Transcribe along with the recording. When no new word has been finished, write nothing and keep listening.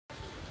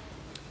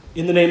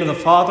In the name of the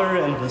Father,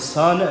 and of the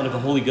Son, and of the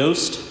Holy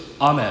Ghost.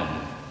 Amen.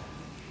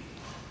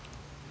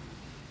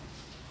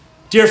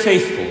 Dear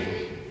faithful,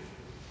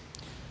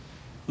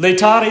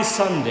 Laetare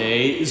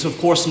Sunday is of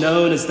course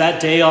known as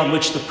that day on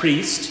which the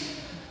priest,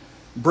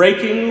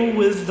 breaking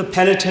with the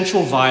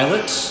penitential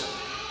violet,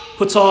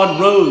 puts on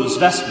rose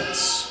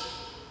vestments.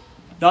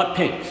 Not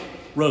pink,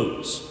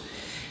 rose.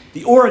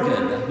 The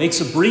organ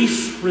makes a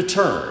brief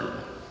return,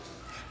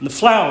 and the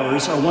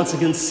flowers are once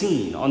again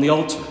seen on the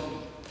altar.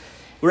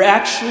 We're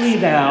actually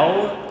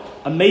now,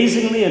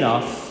 amazingly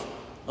enough,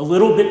 a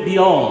little bit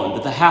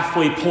beyond the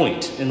halfway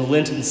point in the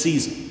Lenten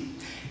season.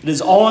 It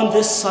is on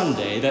this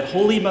Sunday that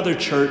Holy Mother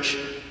Church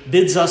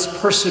bids us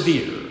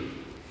persevere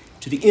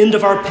to the end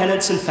of our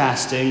penance and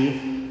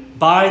fasting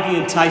by the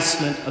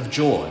enticement of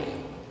joy.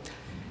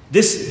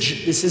 This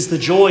is the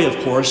joy,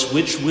 of course,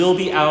 which will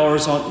be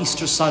ours on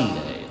Easter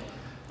Sunday,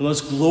 the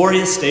most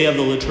glorious day of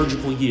the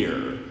liturgical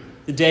year,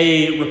 the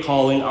day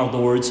recalling our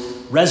Lord's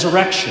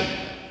resurrection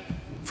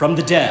from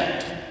the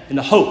dead in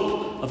the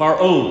hope of our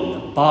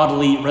own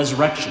bodily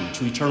resurrection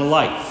to eternal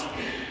life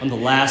on the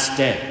last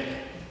day.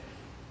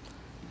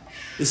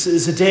 This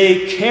is a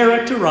day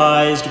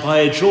characterized by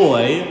a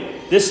joy,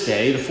 this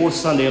day, the fourth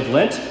Sunday of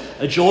Lent,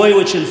 a joy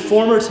which in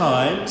former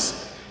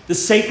times the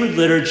sacred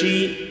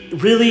liturgy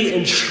really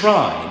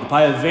enshrined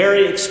by a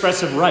very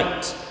expressive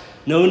rite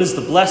known as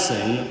the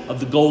blessing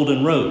of the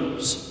golden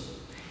rose.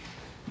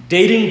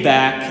 Dating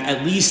back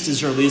at least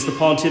as early as the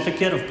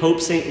pontificate of Pope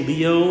St.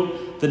 Leo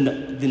the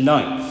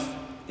Ninth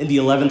in the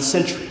 11th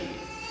century.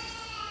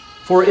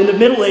 For in the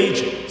Middle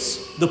Ages,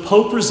 the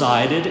Pope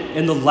resided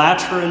in the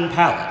Lateran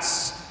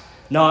Palace,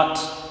 not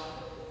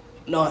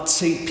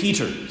St.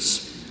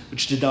 Peter's,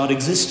 which did not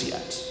exist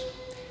yet.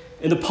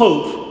 And the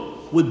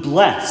Pope would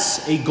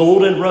bless a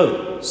golden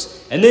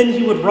rose, and then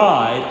he would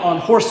ride on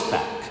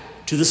horseback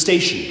to the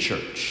station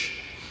church,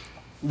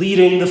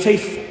 leading the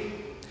faithful.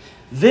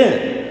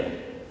 Then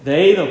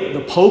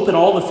the Pope and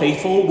all the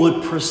faithful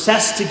would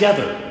process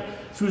together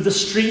through the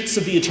streets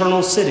of the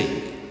eternal city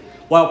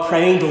while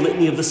praying the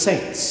litany of the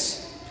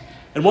saints.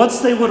 And once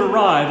they would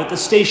arrive at the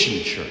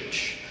station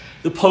church,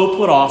 the Pope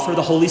would offer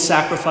the holy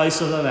sacrifice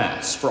of the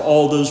Mass for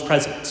all those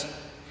present.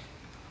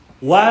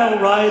 While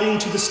riding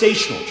to the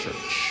stational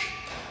church,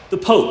 the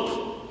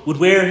Pope would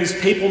wear his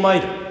papal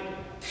mitre,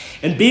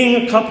 and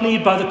being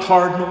accompanied by the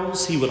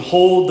cardinals, he would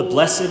hold the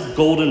blessed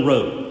golden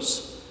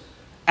rose.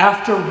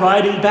 After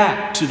riding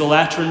back to the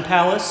Lateran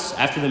Palace,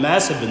 after the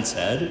Mass had been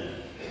said,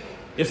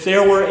 if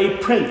there were a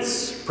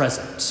prince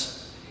present,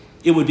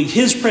 it would be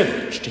his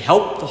privilege to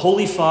help the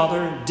Holy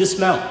Father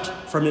dismount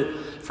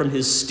from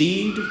his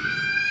steed,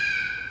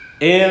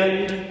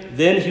 and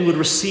then he would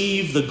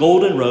receive the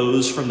golden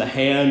rose from the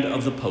hand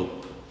of the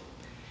Pope.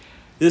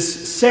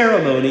 This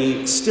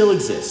ceremony still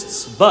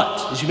exists,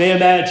 but, as you may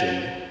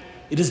imagine,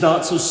 it is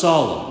not so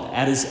solemn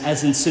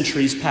as in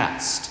centuries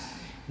past.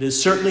 It has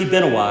certainly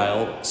been a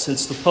while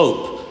since the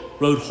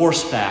Pope rode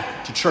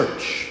horseback to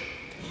church.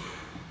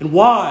 And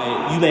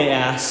why, you may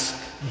ask,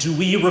 do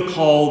we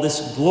recall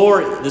this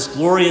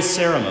glorious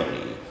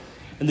ceremony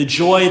and the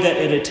joy that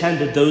it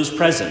attended those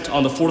present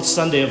on the fourth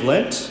Sunday of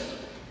Lent?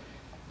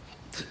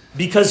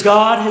 Because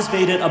God has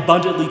made it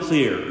abundantly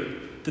clear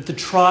that the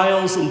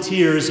trials and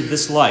tears of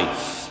this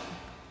life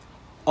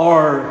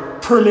are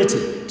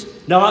permitted,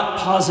 not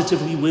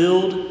positively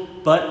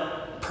willed,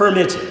 but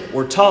permitted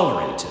or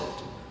tolerated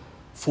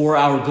for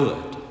our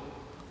good.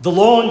 The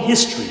long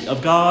history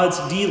of God's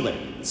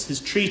dealings,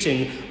 his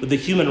treating with the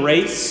human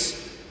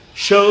race,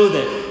 show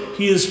that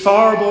he is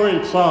far more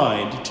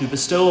inclined to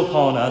bestow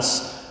upon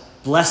us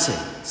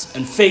blessings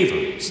and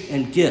favors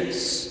and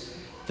gifts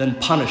than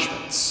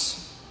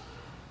punishments.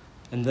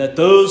 And that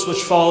those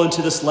which fall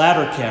into this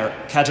latter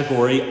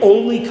category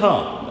only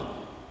come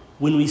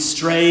when we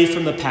stray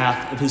from the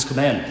path of his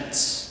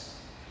commandments.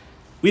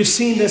 We've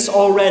seen this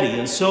already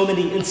in so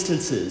many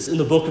instances in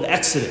the book of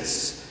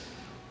Exodus,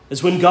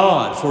 as when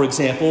God, for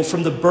example,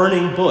 from the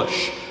burning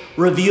bush,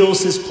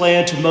 reveals his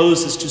plan to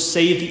Moses to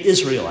save the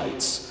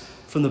Israelites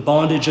from the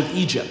bondage of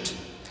Egypt,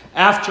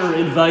 after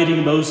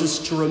inviting Moses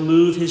to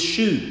remove his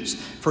shoes,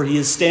 for he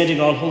is standing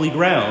on holy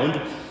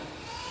ground.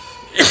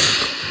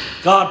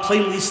 God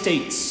plainly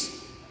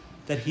states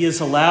that he has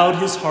allowed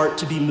his heart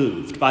to be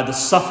moved by the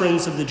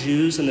sufferings of the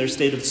Jews and their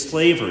state of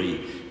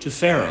slavery to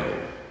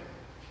Pharaoh.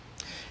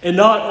 And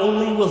not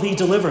only will he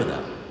deliver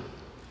them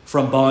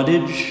from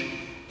bondage,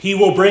 he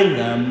will bring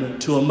them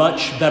to a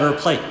much better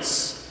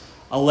place,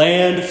 a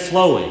land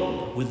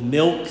flowing with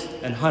milk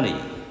and honey.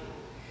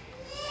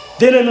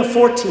 Then in the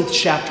 14th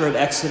chapter of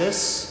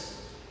Exodus,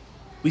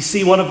 we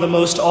see one of the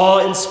most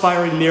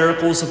awe-inspiring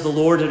miracles of the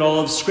Lord in all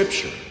of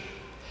Scripture.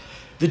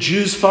 The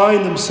Jews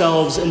find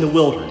themselves in the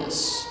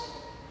wilderness,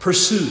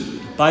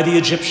 pursued by the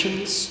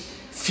Egyptians,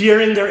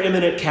 fearing their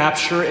imminent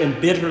capture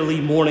and bitterly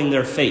mourning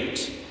their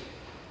fate.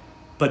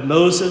 But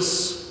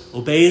Moses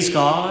obeys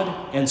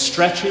God and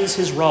stretches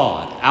his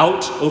rod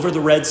out over the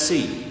Red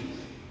Sea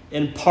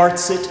and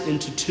parts it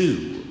into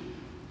two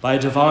by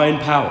divine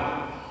power.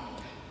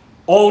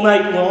 All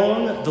night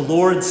long, the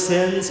Lord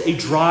sends a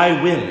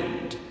dry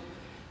wind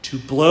to to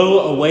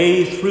blow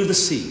away through the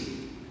sea,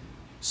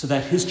 so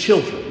that his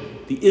children,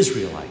 the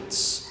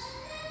Israelites,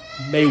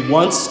 may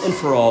once and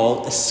for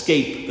all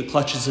escape the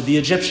clutches of the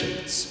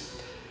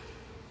Egyptians.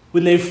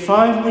 When they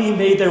finally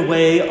made their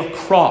way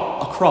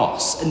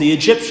across, and the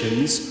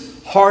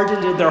Egyptians,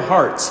 hardened in their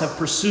hearts, have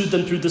pursued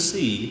them through the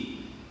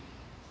sea,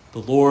 the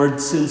Lord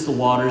sends the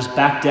waters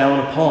back down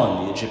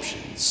upon the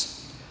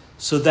Egyptians,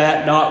 so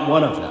that not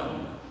one of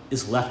them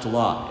is left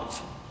alive.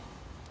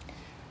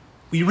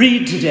 We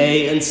read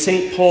today in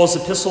St. Paul's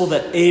epistle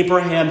that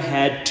Abraham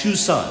had two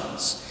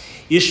sons,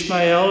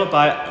 Ishmael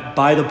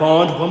by the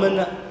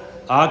bondwoman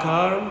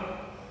Agar,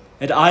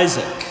 and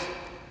Isaac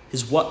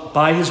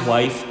by his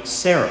wife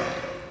Sarah.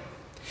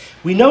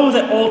 We know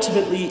that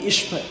ultimately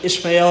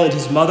Ishmael and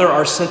his mother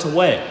are sent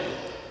away,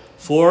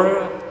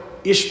 for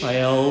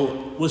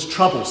Ishmael was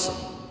troublesome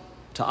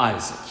to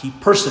Isaac. He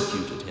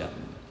persecuted him.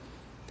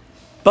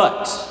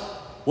 But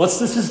once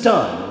this is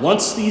done,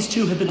 once these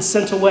two have been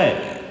sent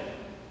away,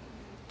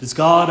 does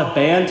God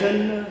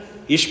abandon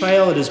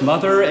Ishmael and his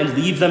mother and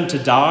leave them to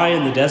die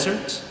in the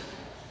desert?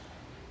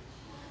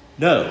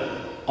 No.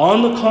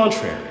 On the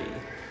contrary,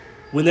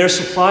 when their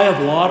supply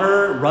of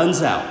water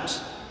runs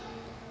out,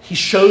 he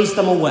shows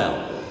them a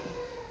well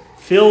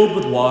filled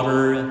with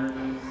water,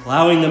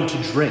 allowing them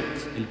to drink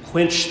and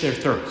quench their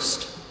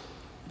thirst.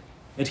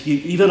 And he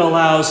even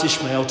allows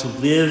Ishmael to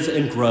live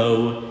and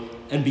grow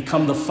and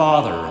become the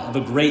father of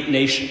a great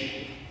nation.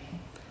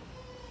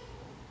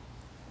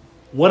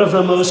 One of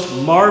the most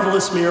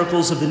marvelous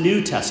miracles of the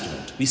New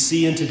Testament we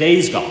see in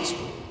today's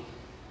gospel,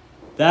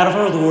 that of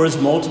our Lord's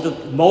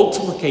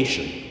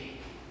multiplication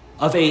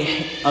of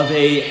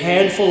a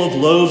handful of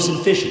loaves and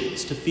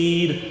fishes to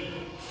feed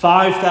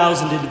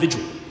 5,000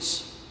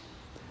 individuals.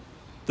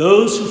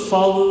 Those who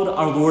followed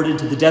our Lord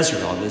into the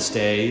desert on this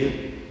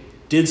day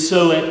did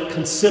so at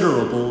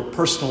considerable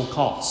personal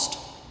cost.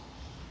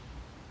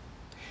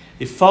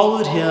 They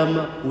followed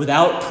him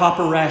without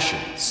proper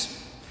rations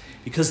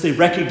because they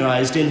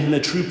recognized in him a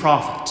true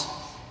prophet.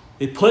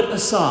 They put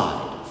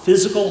aside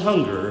physical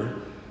hunger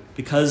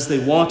because they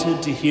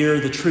wanted to hear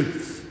the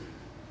truth.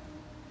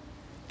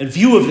 In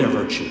view of their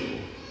virtue,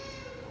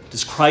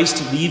 does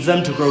Christ leave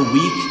them to grow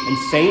weak and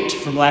faint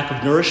from lack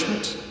of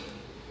nourishment?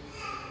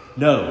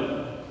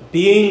 No.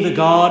 Being the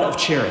God of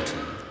charity,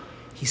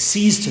 he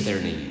sees to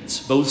their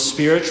needs, both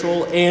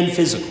spiritual and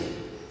physical,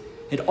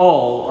 and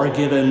all are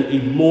given a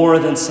more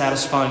than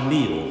satisfying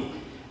meal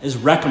as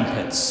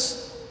recompense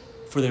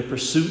for their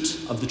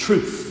pursuit of the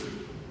truth.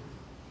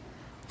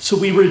 So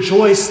we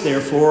rejoice,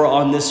 therefore,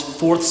 on this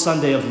fourth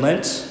Sunday of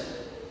Lent,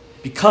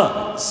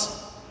 because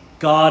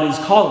God is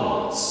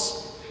calling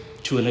us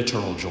to an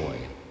eternal joy.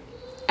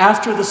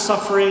 After the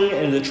suffering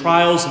and the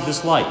trials of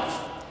this life,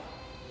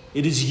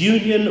 it is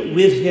union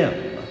with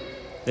him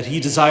that he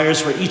desires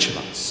for each of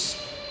us.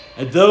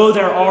 And though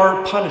there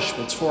are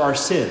punishments for our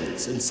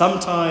sins and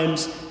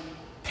sometimes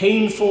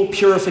painful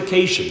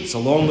purifications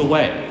along the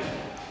way,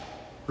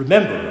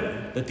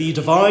 remember that the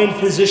divine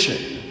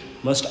physician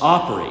must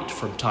operate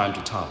from time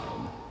to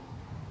time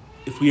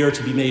if we are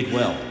to be made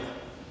well.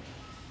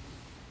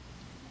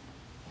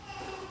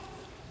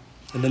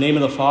 In the name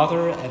of the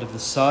Father, and of the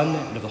Son,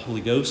 and of the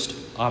Holy Ghost,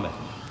 Amen.